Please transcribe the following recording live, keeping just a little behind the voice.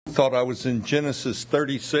Thought I was in Genesis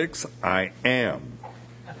 36? I am.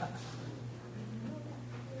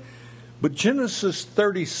 But Genesis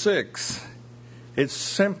 36, it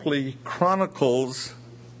simply chronicles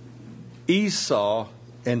Esau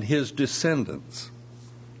and his descendants.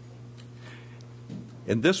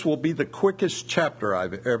 And this will be the quickest chapter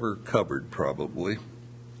I've ever covered, probably.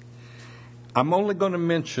 I'm only going to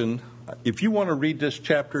mention, if you want to read this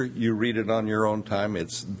chapter, you read it on your own time.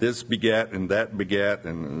 It's this begat and that begat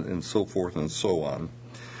and so forth and so on.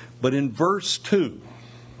 But in verse 2,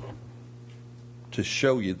 to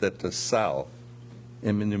show you that the South,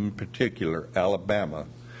 and in particular Alabama,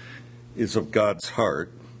 is of God's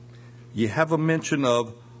heart, you have a mention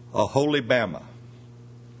of Aholibama.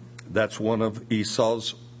 That's one of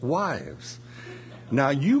Esau's wives. Now,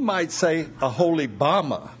 you might say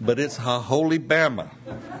Aholibama, but it's Aholibama.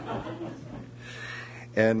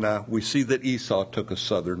 And we see that Esau took a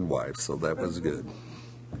southern wife, so that was good.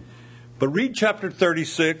 But read chapter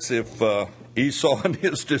 36 if Esau and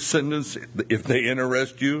his descendants, if they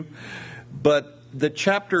interest you. But the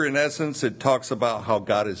chapter, in essence, it talks about how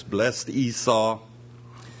God has blessed Esau.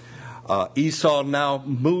 Esau now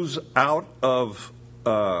moves out of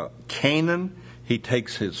Canaan. He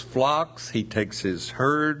takes his flocks, he takes his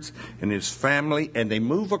herds and his family, and they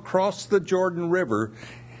move across the Jordan River,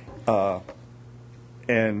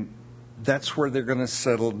 and that's where they're going to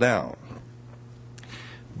settle down.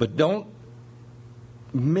 But don't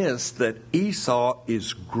miss that Esau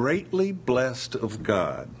is greatly blessed of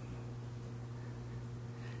God.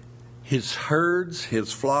 His herds,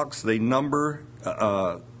 his flocks, they number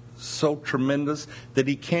so tremendous that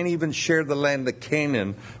he can't even share the land of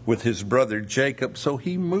Canaan with his brother Jacob, so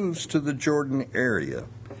he moves to the Jordan area.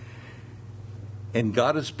 And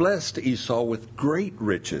God has blessed Esau with great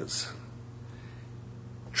riches,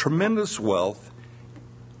 tremendous wealth,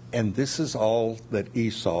 and this is all that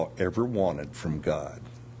Esau ever wanted from God,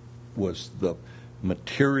 was the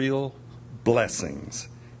material blessings.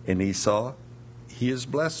 And Esau, he is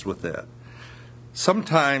blessed with that.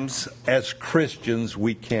 Sometimes, as Christians,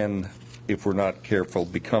 we can, if we're not careful,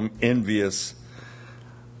 become envious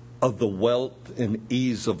of the wealth and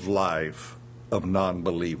ease of life of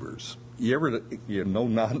non-believers. You know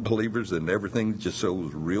non-believers and everything just so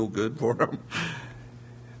real good for them?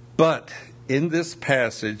 But in this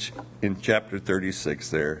passage, in chapter 36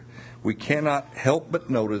 there, we cannot help but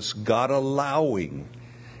notice God allowing,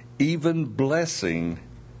 even blessing,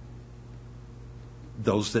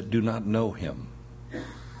 those that do not know Him.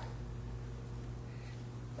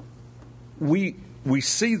 We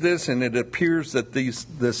see this, and it appears that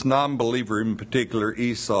this non-believer, in particular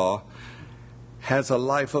Esau, has a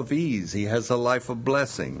life of ease. He has a life of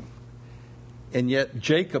blessing. And yet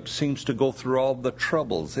Jacob seems to go through all the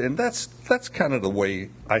troubles. And that's kind of the way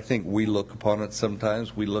I think we look upon it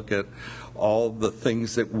sometimes. We look at all the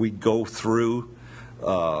things that we go through,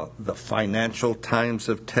 the financial times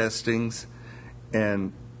of testings,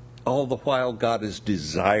 and all the while God is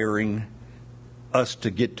desiring us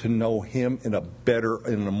to get to know Him in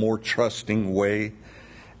a more trusting way,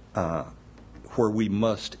 where we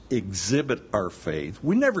must exhibit our faith.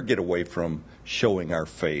 We never get away from showing our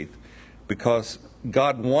faith, because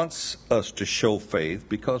God wants us to show faith,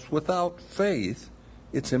 because without faith,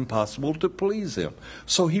 it's impossible to please Him.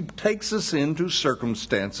 So He takes us into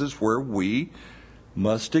circumstances where we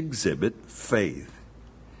must exhibit faith.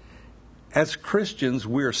 As Christians,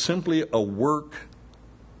 we are simply a work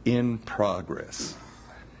in progress.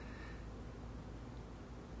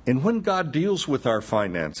 And when God deals with our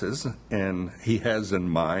finances, and He has in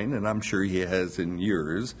mine, and I'm sure He has in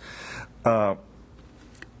yours,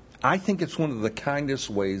 I think it's one of the kindest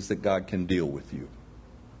ways that God can deal with you.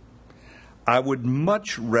 I would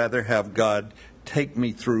much rather have God take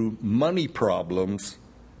me through money problems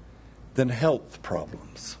than health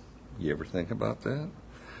problems. You ever think about that?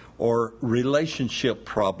 Or relationship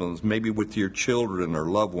problems, maybe with your children or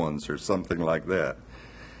loved ones or something like that.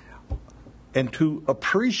 And to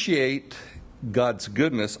appreciate God's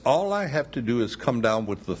goodness, all I have to do is come down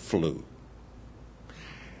with the flu.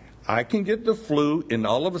 I can get the flu, and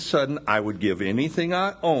all of a sudden I would give anything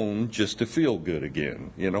I own just to feel good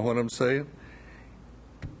again. You know what I'm saying?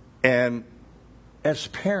 And as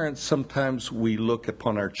parents, sometimes we look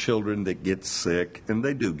upon our children that get sick, and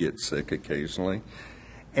they do get sick occasionally.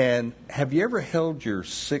 And have you ever held your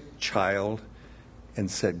sick child and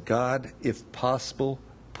said, God, if possible,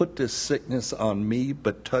 put this sickness on me,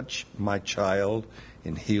 but touch my child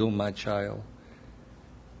and heal my child?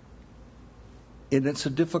 And it's a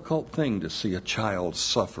difficult thing to see a child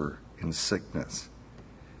suffer in sickness.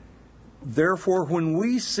 Therefore, when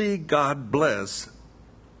we see God bless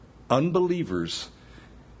unbelievers,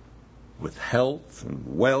 with health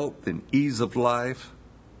and wealth and ease of life,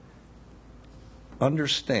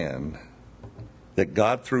 understand that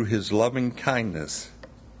God, through his loving kindness,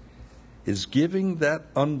 is giving that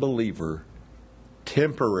unbeliever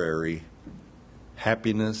temporary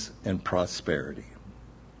happiness and prosperity.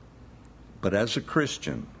 But as a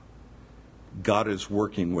Christian, God is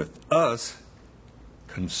working with us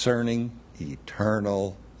concerning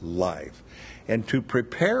eternal life. And to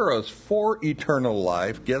prepare us for eternal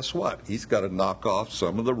life, guess what? He's got to knock off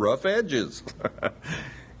some of the rough edges,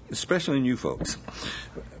 especially in you folks.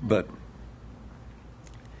 But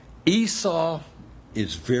Esau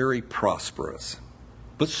is very prosperous,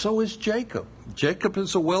 but so is Jacob. Jacob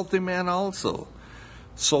is a wealthy man also.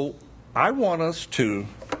 So I want us to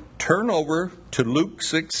turn over to Luke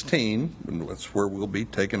 16, and that's where we'll be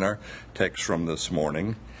taking our text from this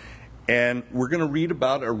morning. And we're going to read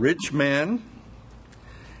about a rich man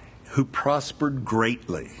who prospered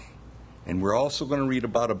greatly. And we're also going to read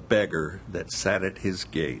about a beggar that sat at his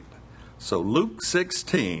gate. So Luke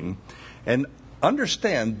 16, and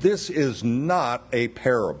understand this is not a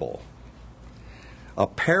parable. A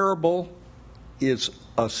parable is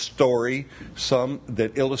a story, some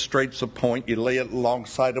that illustrates a point. You lay it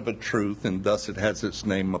alongside of a truth, and thus it has its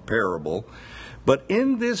name, a parable. But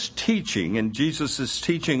in this teaching, in Jesus'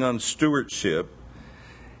 teaching on stewardship,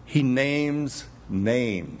 he names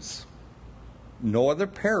names. No other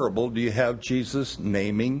parable do you have Jesus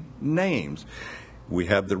naming names. We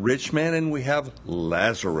have the rich man and we have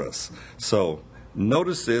Lazarus. So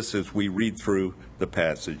notice this as we read through the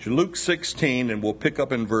passage. Luke 16, and we'll pick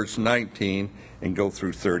up in verse 19 and go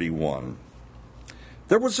through 31.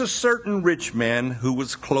 There was a certain rich man who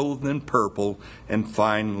was clothed in purple and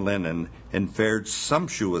fine linen and fared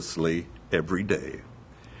sumptuously every day.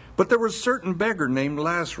 But there was a certain beggar named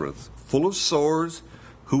Lazarus, full of sores,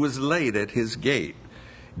 who was laid at his gate,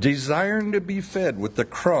 desiring to be fed with the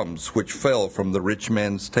crumbs which fell from the rich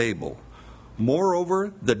man's table.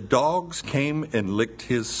 Moreover, the dogs came and licked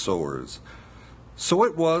his sores. So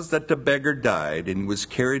it was that the beggar died and was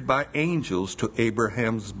carried by angels to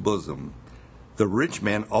Abraham's bosom. The rich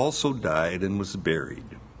man also died and was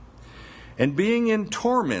buried. And being in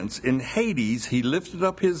torments in Hades, he lifted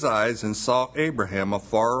up his eyes and saw Abraham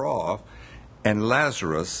afar off and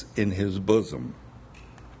Lazarus in his bosom.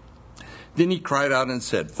 Then he cried out and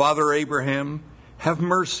said, Father Abraham, have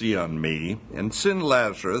mercy on me, and send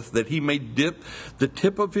Lazarus that he may dip the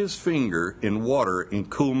tip of his finger in water and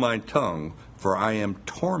cool my tongue, for I am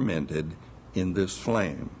tormented in this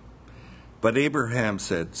flame. But Abraham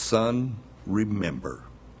said, Son, remember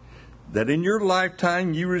that in your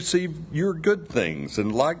lifetime you received your good things,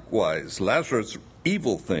 and likewise Lazarus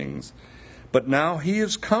evil things. But now he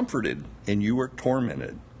is comforted, and you are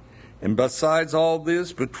tormented. And besides all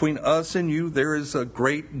this, between us and you there is a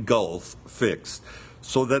great gulf fixed,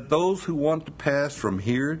 so that those who want to pass from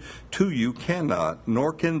here to you cannot,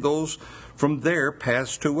 nor can those from there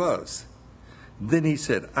pass to us. Then he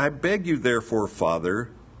said, I beg you therefore, Father,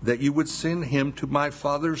 that you would send him to my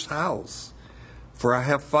father's house. For I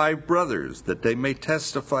have 5 brothers, that they may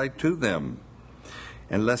testify to them,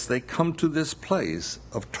 unless they come to this place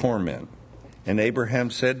of torment. And Abraham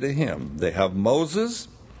said to him, They have Moses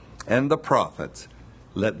and the prophets,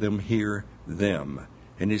 let them hear them.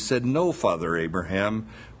 And he said, No, Father Abraham,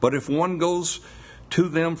 but if one goes to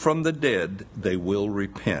them from the dead, they will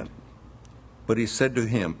repent. But he said to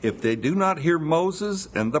him, If they do not hear Moses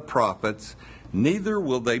and the prophets, neither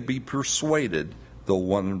will they be persuaded, though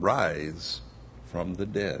one rise from the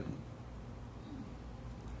dead.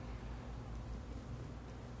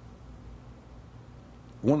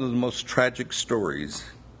 One of the most tragic stories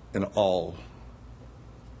in all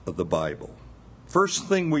of the Bible. First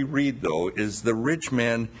thing we read, though, is the rich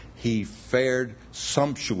man, he fared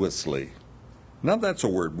sumptuously. Now, that's a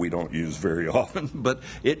word we don't use very often, but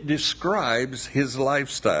it describes his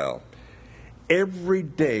lifestyle. Every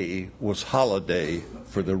day was holiday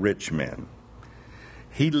for the rich man.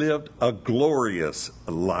 He lived a glorious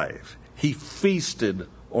life. He feasted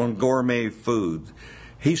on gourmet food.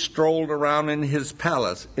 He strolled around in his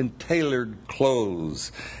palace in tailored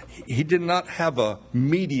clothes. He did not have a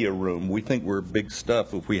media room. We think we're big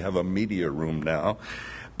stuff if we have a media room now.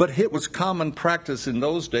 But it was common practice in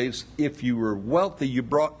those days. If you were wealthy, you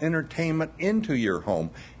brought entertainment into your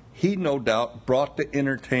home. He, no doubt, brought the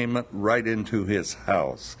entertainment right into his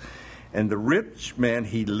house. And the rich man,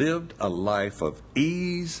 he lived a life of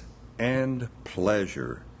ease and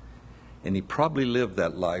pleasure. And he probably lived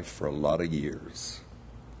that life for a lot of years.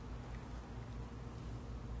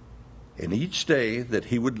 And each day that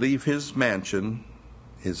he would leave his mansion,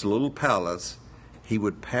 his little palace, he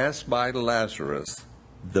would pass by Lazarus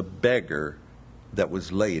the beggar that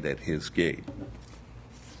was laid at his gate.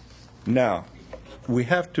 Now, we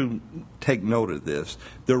have to take note of this.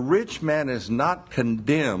 The rich man is not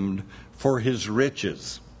condemned for his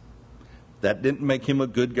riches. That didn't make him a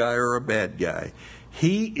good guy or a bad guy.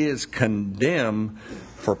 He is condemned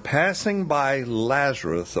for passing by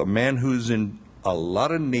Lazarus, a man who's in a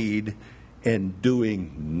lot of need, and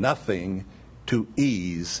doing nothing to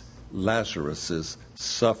ease Lazarus's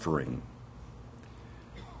suffering.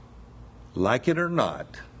 Like it or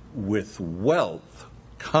not, with wealth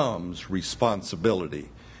comes responsibility,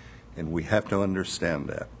 and we have to understand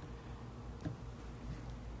that.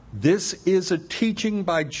 This is a teaching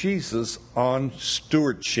by Jesus on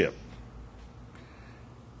stewardship.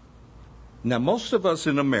 Now, most of us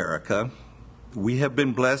in America, we have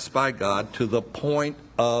been blessed by God to the point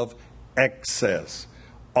of excess.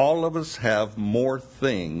 All of us have more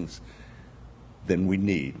things than we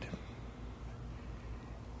need.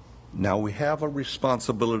 Now we have a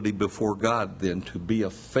responsibility before God then to be a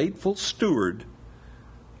faithful steward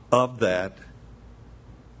of that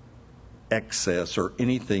excess or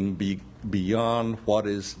anything beyond what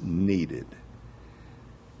is needed.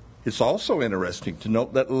 It's also interesting to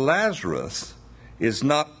note that Lazarus is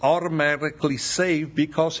not automatically saved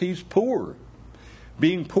because he's poor.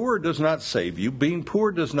 Being poor does not save you. Being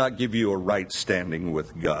poor does not give you a right standing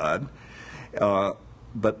with God.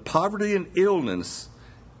 But poverty and illness,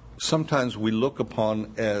 sometimes we look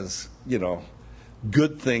upon as,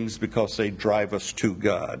 good things because they drive us to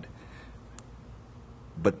God.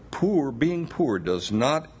 But being poor does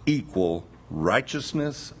not equal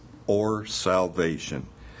righteousness or salvation.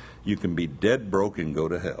 You can be dead broke and go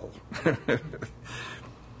to hell.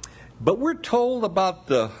 But we're told about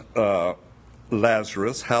the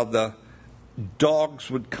Lazarus, how the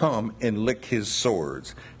dogs would come and lick his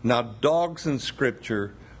sores. Now, dogs in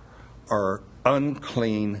Scripture are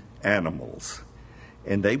unclean animals,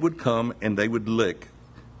 and they would come and they would lick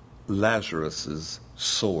Lazarus's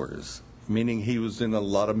sores, meaning he was in a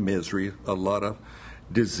lot of misery, a lot of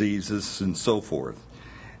diseases, and so forth.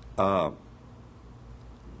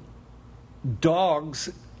 Dogs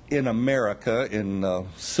in America, in the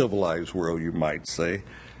civilized world, you might say,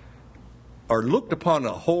 are looked upon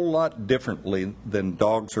a whole lot differently than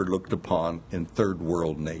dogs are looked upon in third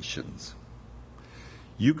world nations.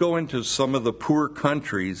 You go into some of the poor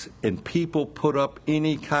countries and people put up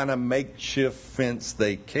any kind of makeshift fence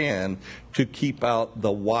they can to keep out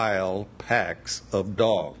the wild packs of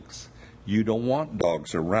dogs. You don't want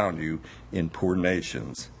dogs around you in poor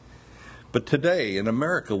nations. But today in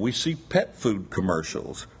America, we see pet food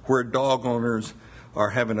commercials where dog owners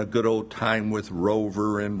are having a good old time with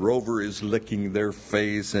Rover, and Rover is licking their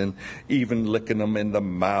face and even licking them in the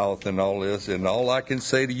mouth and all this. And all I can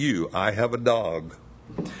say to you, I have a dog,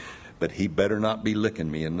 but he better not be licking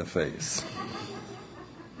me in the face.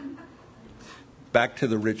 Back to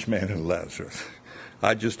the rich man and Lazarus.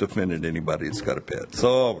 I just offended anybody that's got a pet.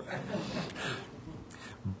 So,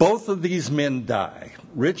 both of these men die,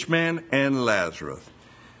 rich man and Lazarus.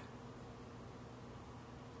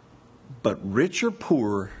 But rich or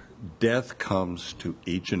poor, death comes to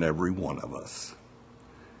each and every one of us.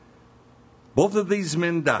 Both of these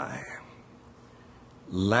men die.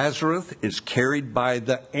 Lazarus is carried by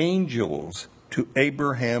the angels to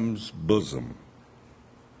Abraham's bosom.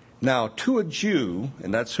 Now, to a Jew,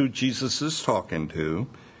 and that's who Jesus is talking to,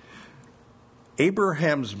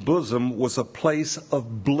 Abraham's bosom was a place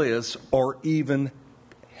of bliss or even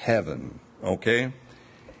heaven, okay?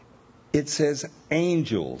 It says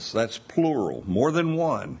angels, that's plural, more than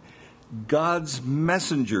one. God's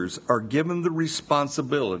messengers are given the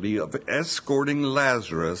responsibility of escorting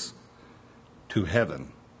Lazarus to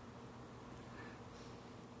heaven.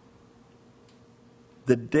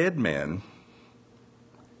 The dead man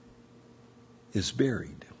is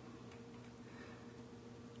buried.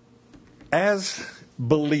 As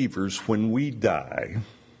believers, when we die,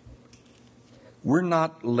 we're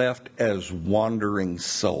not left as wandering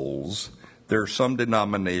souls. There are some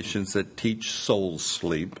denominations that teach soul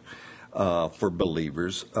sleep for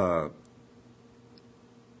believers.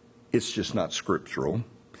 It's just not scriptural.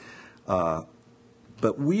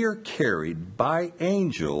 But we are carried by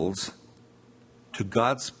angels to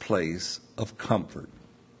God's place of comfort.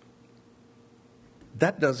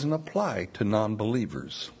 That doesn't apply to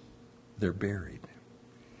non-believers. They're buried.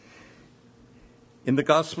 In the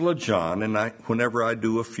Gospel of John, and whenever I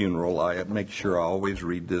do a funeral, I make sure I always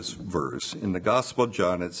read this verse. In the Gospel of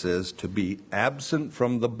John, it says, to be absent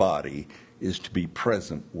from the body is to be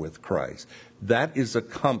present with Christ. That is a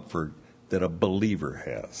comfort that a believer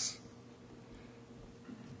has.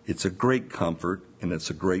 It's a great comfort, and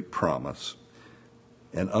it's a great promise.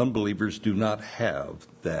 And unbelievers do not have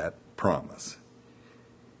that promise.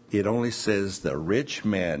 It only says the rich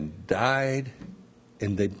man died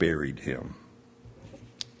and they buried him.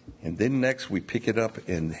 And then next we pick it up,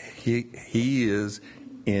 and he is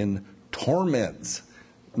in torments.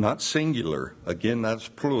 Not singular. Again, that's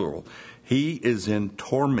plural. He is in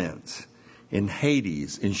torments, in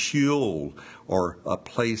Hades, in Sheol, or a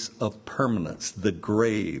place of permanence, the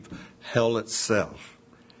grave, hell itself.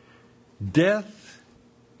 Death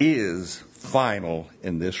is final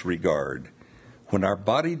in this regard. When our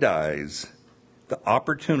body dies, the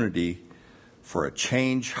opportunity for a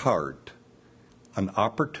changed heart, an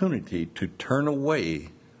opportunity to turn away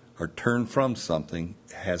or turn from something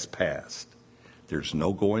has passed. There's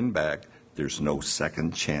no going back. There's no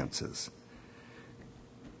second chances.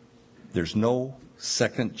 There's no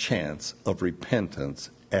second chance of repentance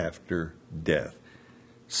after death.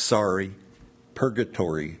 Sorry,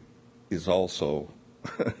 purgatory is also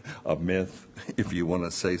a myth, if you want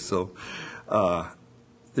to say so.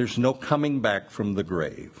 There's no coming back from the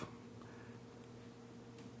grave.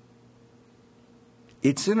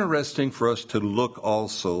 It's interesting for us to look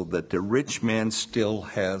also that the rich man still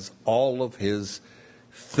has all of his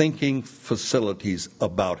thinking facilities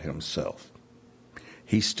about himself.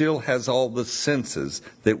 He still has all the senses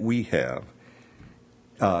that we have.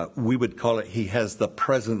 We would call it, he has the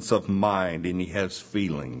presence of mind and he has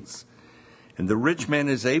feelings. And the rich man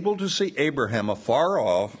is able to see Abraham afar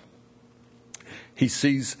off. He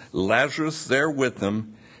sees Lazarus there with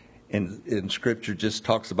him. And Scripture just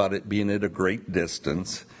talks about it being at a great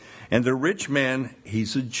distance. And the rich man,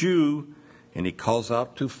 he's a Jew, and he calls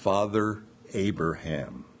out to Father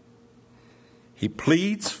Abraham. He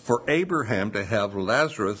pleads for Abraham to have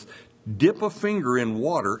Lazarus dip a finger in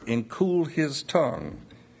water and cool his tongue.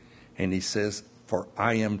 And he says, "For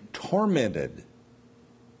I am tormented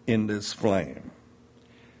in this flame."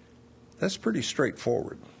 That's pretty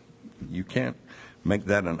straightforward. You can't make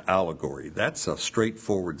that an allegory. That's a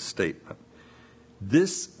straightforward statement.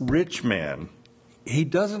 This rich man, he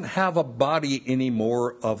doesn't have a body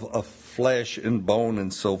anymore of flesh and bone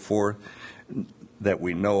and so forth that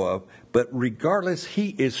we know of, but regardless, he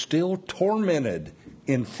is still tormented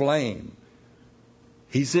in flame.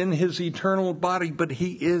 He's in his eternal body, but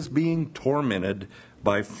he is being tormented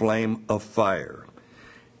by flame of fire.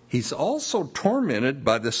 He's also tormented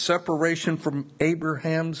by the separation from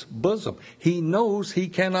Abraham's bosom. He knows he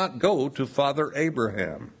cannot go to Father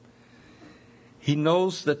Abraham. He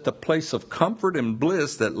knows that the place of comfort and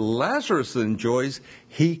bliss that Lazarus enjoys,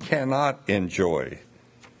 he cannot enjoy.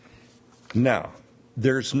 Now,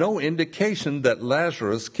 there's no indication that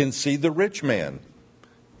Lazarus can see the rich man.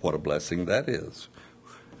 What a blessing that is.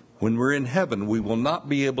 When we're in heaven, we will not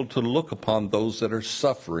be able to look upon those that are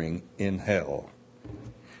suffering in hell,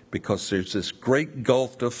 because there's this great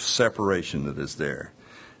gulf of separation that is there,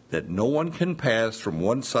 that no one can pass from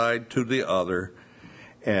one side to the other,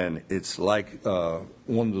 and it's like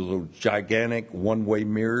one of those gigantic one-way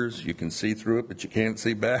mirrors. You can see through it, but you can't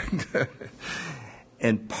see back.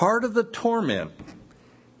 And part of the torment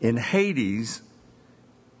in Hades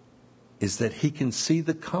is that he can see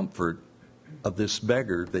the comfort of this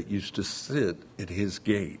beggar that used to sit at his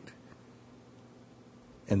gate,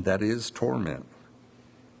 and that is torment.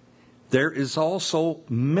 There is also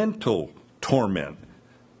mental torment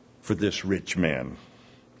for this rich man,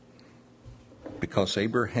 because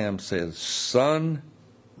Abraham says, "Son,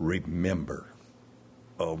 remember."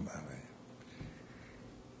 Oh my.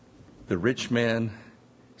 The rich man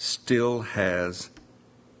still has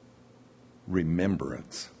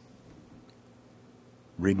remembrance.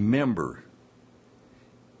 Remember.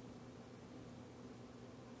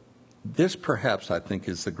 This perhaps, I think,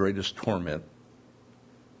 is the greatest torment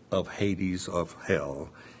of Hades, of hell,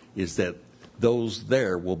 is that those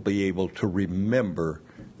there will be able to remember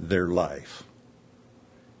their life.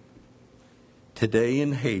 Today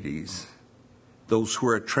in Hades, those who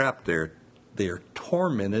are trapped there, they are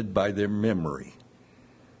tormented by their memory.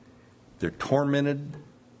 They're tormented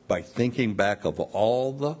by thinking back of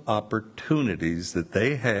all the opportunities that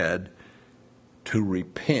they had to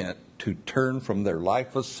repent, to turn from their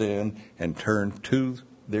life of sin and turn to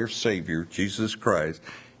their Savior, Jesus Christ,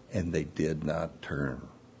 and they did not turn.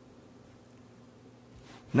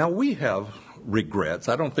 Now, we have regrets.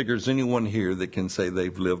 I don't think there's anyone here that can say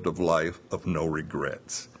they've lived a life of no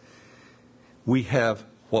regrets. We have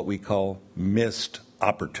what we call missed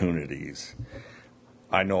opportunities.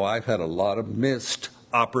 I know I've had a lot of missed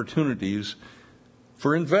opportunities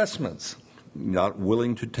for investments, not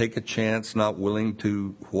willing to take a chance, not willing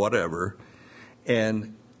to whatever,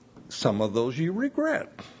 and some of those you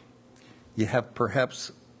regret. You have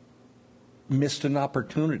perhaps missed an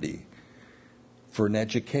opportunity for an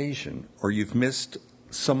education, or you've missed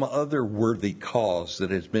some other worthy cause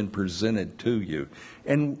that has been presented to you.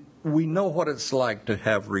 And we know what it's like to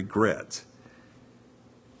have regrets.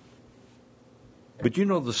 But you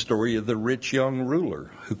know the story of the rich young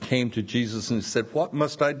ruler who came to Jesus and said, "What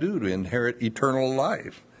must I do to inherit eternal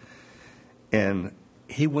life?" And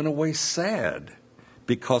he went away sad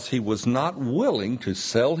because he was not willing to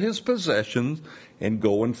sell his possessions and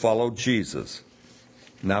go and follow Jesus.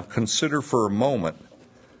 Now consider for a moment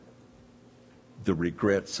the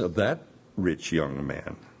regrets of that rich young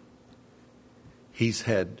man. He's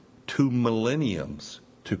had 2 millenniums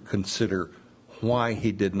to consider why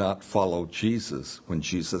he did not follow Jesus when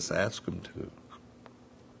Jesus asked him to.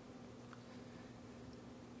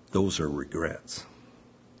 Those are regrets.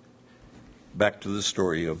 Back to the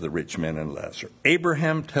story of the rich man and Lazarus.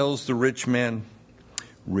 Abraham tells the rich man,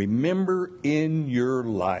 "Remember in your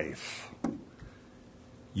life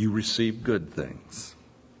you received good things.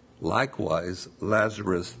 Likewise,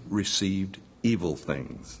 Lazarus received evil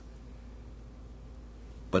things.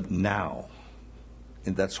 But now,"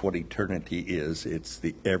 and that's what eternity is, it's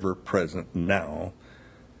the ever-present now,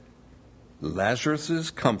 "Lazarus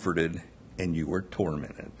is comforted and you are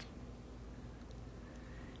tormented."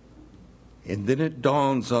 And then it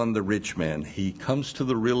dawns on the rich man. He comes to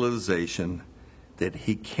the realization that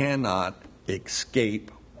he cannot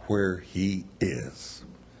escape where he is.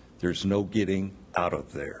 There's no getting out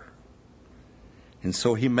of there. And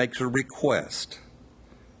so he makes a request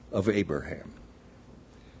of Abraham.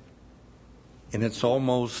 And it's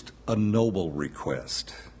almost a noble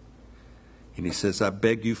request. And he says, "I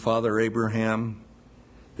beg you, Father Abraham,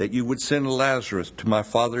 that you would send Lazarus to my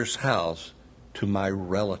father's house, to my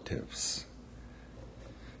relatives.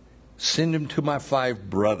 Send him to my 5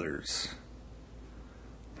 brothers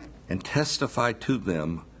and testify to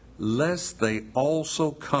them, lest they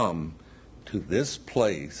also come to this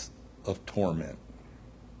place of torment."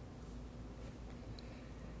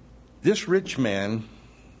 This rich man,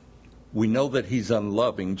 we know that he's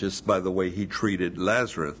unloving just by the way he treated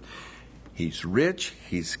Lazarus. He's rich,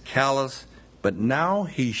 he's callous, but now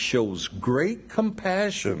he shows great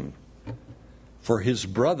compassion for his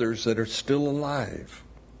brothers that are still alive.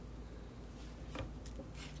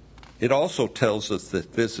 It also tells us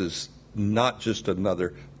that this is not just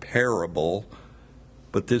another parable,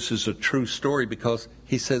 but this is a true story because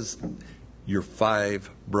he says, "Your 5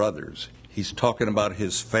 brothers." He's talking about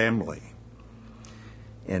his family.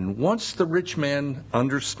 And once the rich man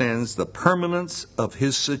understands the permanence of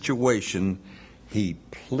his situation, he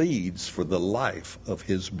pleads for the life of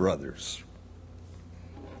his brothers.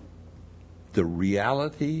 The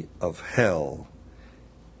reality of hell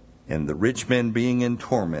and the rich man being in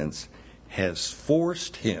torments has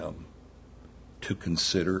forced him to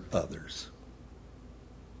consider others.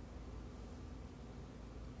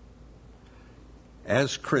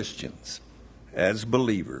 As Christians, as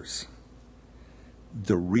believers,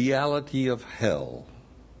 the reality of hell,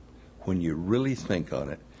 when you really think on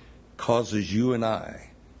it, causes you and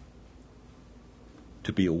I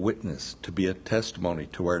to be a witness, to be a testimony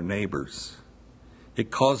to our neighbors. It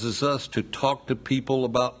causes us to talk to people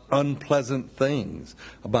about unpleasant things,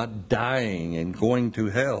 about dying and going to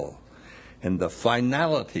hell. And the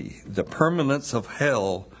finality, the permanence of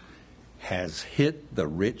hell has hit the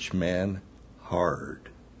rich man hard.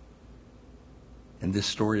 And this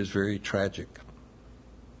story is very tragic.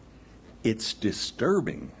 It's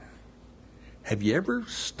disturbing. Have you ever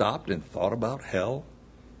stopped and thought about hell?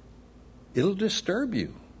 It'll disturb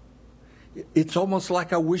you. It's almost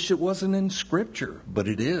like I wish it wasn't in Scripture, but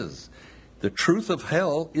it is. The truth of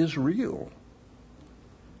hell is real.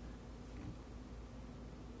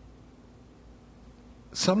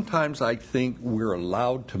 Sometimes I think we're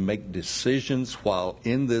allowed to make decisions while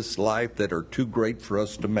in this life that are too great for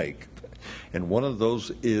us to make. And one of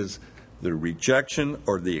those is the rejection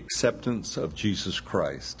or the acceptance of Jesus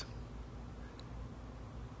Christ.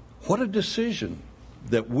 What a decision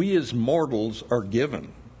that we as mortals are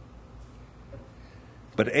given.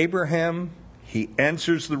 But Abraham, he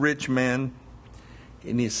answers the rich man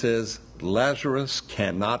and he says, "Lazarus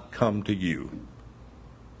cannot come to you,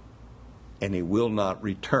 and he will not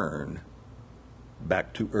return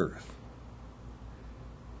back to earth.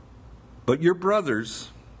 But your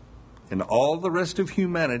brothers and all the rest of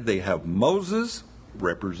humanity, they have Moses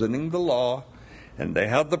representing the law, and they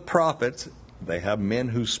have the prophets, they have men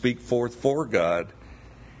who speak forth for God."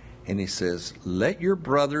 And he says, "Let your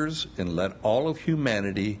brothers and let all of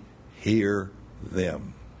humanity hear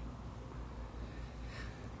them."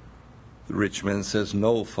 The rich man says,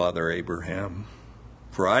 "No, Father Abraham,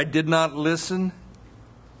 for I did not listen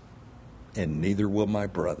and neither will my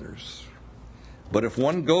brothers. But if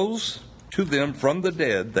one goes to them from the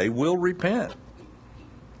dead, they will repent.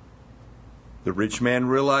 The rich man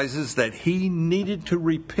realizes that he needed to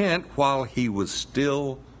repent while he was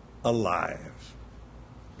still alive.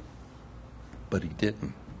 But he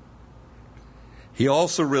didn't. He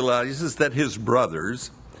also realizes that his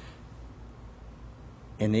brothers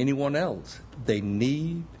and anyone else, they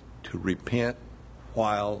need to repent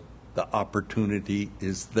while the opportunity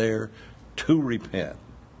is there to repent.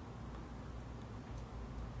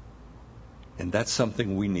 And that's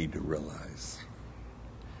something we need to realize.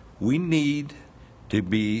 We need to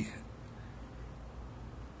be,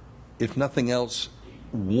 if nothing else,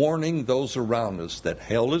 warning those around us that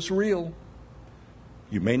hell is real.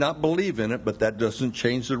 You may not believe in it, but that doesn't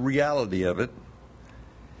change the reality of it.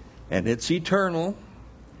 And it's eternal,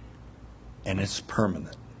 and it's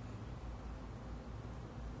permanent.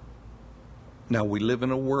 Now, we live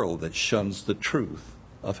in a world that shuns the truth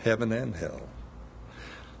of heaven and hell.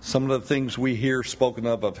 Some of the things we hear spoken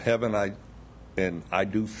of heaven, I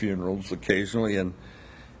do funerals occasionally, and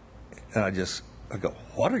I go,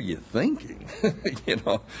 what are you thinking?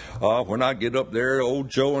 When I get up there, old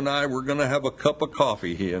Joe and I, we're going to have a cup of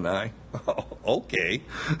coffee, he and I. Oh, okay.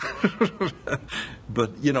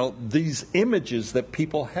 But, these images that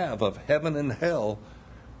people have of heaven and hell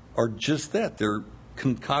are just that. They're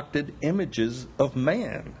concocted images of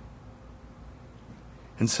man.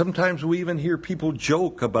 And sometimes we even hear people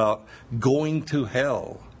joke about going to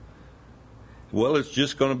hell. Well, it's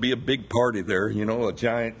just going to be a big party there, a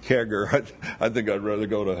giant kegger. I think I'd rather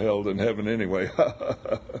go to hell than heaven anyway.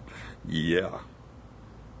 Yeah.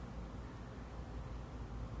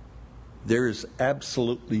 There is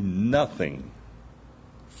absolutely nothing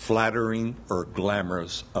flattering or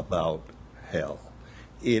glamorous about hell.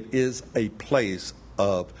 It is a place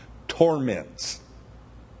of torments.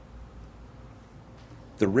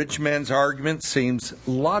 The rich man's argument seems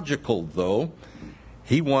logical, though.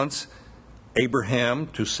 He wants Abraham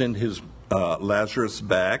to send his Lazarus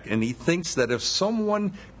back, and he thinks that if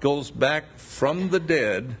someone goes back from the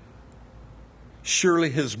dead, surely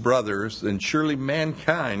his brothers, and surely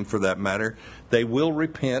mankind for that matter, they will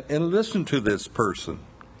repent and listen to this person.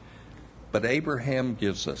 But Abraham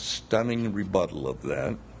gives a stunning rebuttal of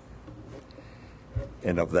that,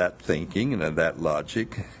 and of that thinking, and of that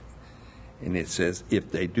logic. And it says,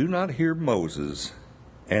 if they do not hear Moses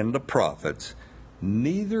and the prophets,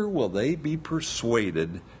 neither will they be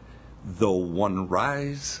persuaded, though one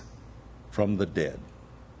rise from the dead.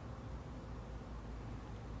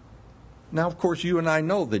 Now, of course, you and I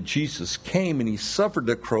know that Jesus came and he suffered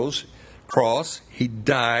the cross. He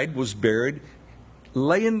died, was buried,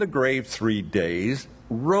 lay in the grave 3 days,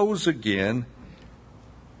 rose again,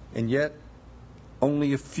 and yet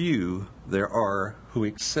only a few there are who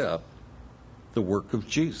accept the work of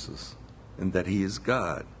Jesus and that he is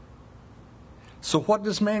God. So what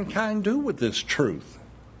does mankind do with this truth?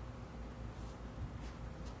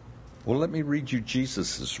 Well, let me read you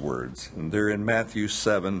Jesus' words. And they're in Matthew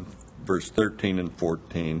 7, verse 13 and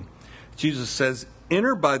 14. Jesus says,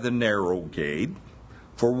 enter by the narrow gate,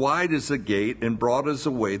 for wide is the gate and broad is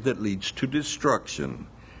the way that leads to destruction.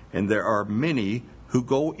 And there are many who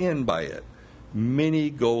go in by it. Many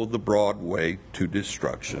go the broad way to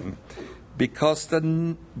destruction. Because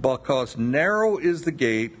narrow is the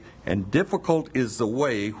gate and difficult is the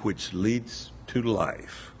way which leads to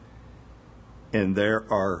life. And there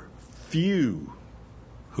are few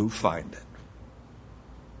who find it.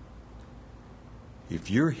 If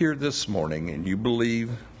you're here this morning and you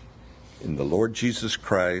believe in the Lord Jesus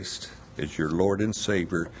Christ as your Lord and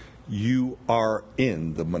Savior, you are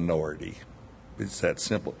in the minority. It's that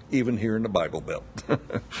simple, even here in the Bible Belt.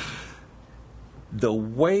 The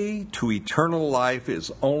way to eternal life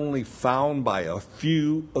is only found by a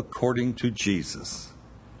few according to Jesus.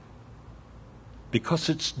 Because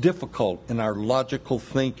it's difficult in our logical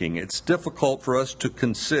thinking. It's difficult for us to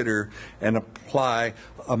consider and apply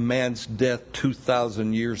a man's death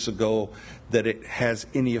 2,000 years ago that it has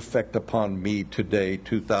any effect upon me today,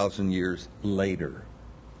 2,000 years later.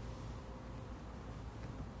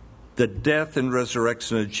 The death and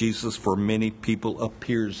resurrection of Jesus for many people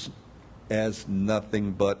appears as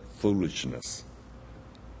nothing but foolishness.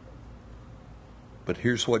 But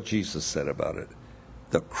here's what Jesus said about it.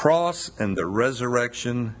 The cross and the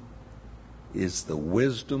resurrection is the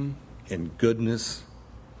wisdom and goodness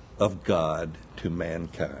of God to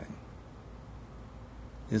mankind.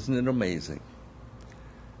 Isn't it amazing?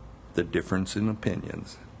 The difference in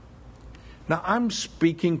opinions. Now, I'm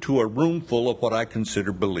speaking to a room full of what I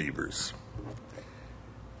consider believers.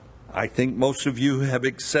 I think most of you have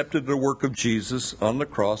accepted the work of Jesus on the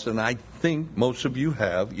cross, and I think most of you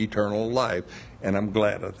have eternal life, and I'm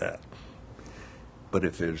glad of that. But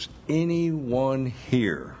if there's anyone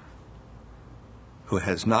here who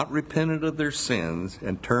has not repented of their sins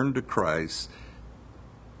and turned to Christ,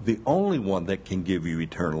 the only one that can give you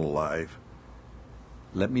eternal life,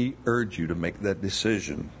 let me urge you to make that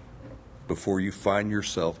decision before you find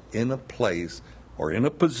yourself in a place or in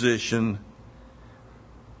a position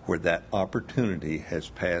where that opportunity has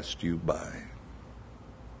passed you by.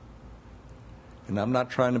 And I'm not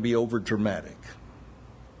trying to be over dramatic,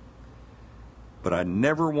 but I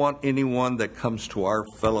never want anyone that comes to our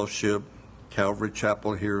fellowship, Calvary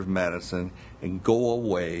Chapel here of Madison, and go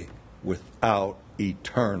away without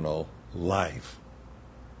eternal life.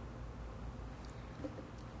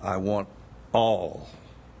 I want all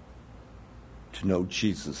to know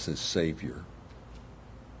Jesus as Savior.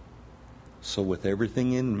 So with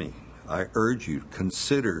everything in me, I urge you,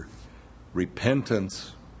 consider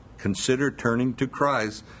repentance, consider turning to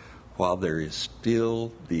Christ while there is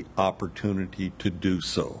still the opportunity to do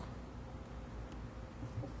so.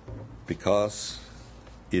 Because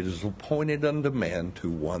it is appointed unto man to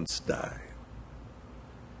once die.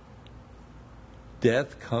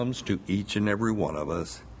 Death comes to each and every one of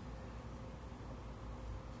us.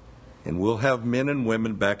 And we'll have men and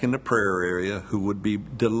women back in the prayer area who would be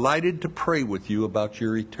delighted to pray with you about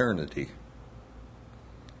your eternity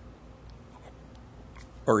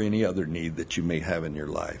or any other need that you may have in your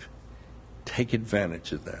life. Take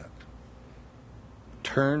advantage of that.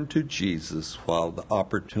 Turn to Jesus while the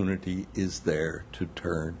opportunity is there to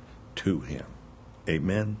turn to Him.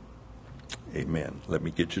 Amen. Amen. Let me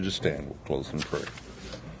get you to stand. We'll close in prayer.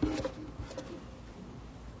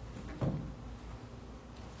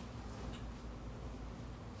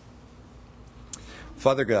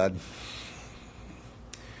 Father God,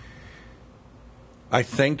 I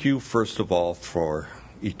thank you, first of all, for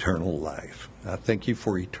eternal life. I thank you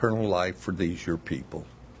for eternal life for these, your people.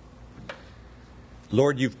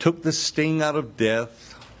 Lord, you've took the sting out of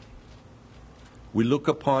death. We look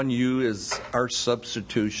upon you as our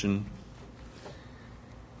substitution.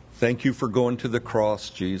 Thank you for going to the cross,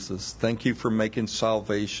 Jesus. Thank you for making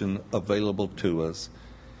salvation available to us.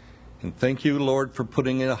 And thank you, Lord, for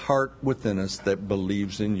putting a heart within us that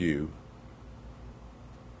believes in you.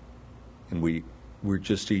 And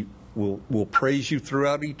we'll praise you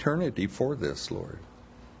throughout eternity for this, Lord.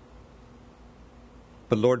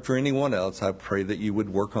 But Lord, for anyone else, I pray that you would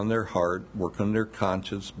work on their heart, work on their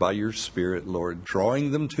conscience by your Spirit, Lord, drawing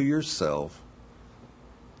them to yourself.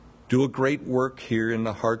 Do a great work here in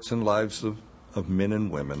the hearts and lives of men and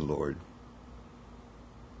women, Lord.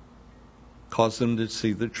 Cause them to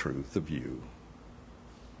see the truth of you.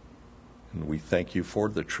 And we thank you for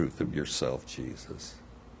the truth of yourself, Jesus.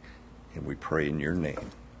 And we pray in your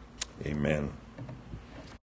name. Amen.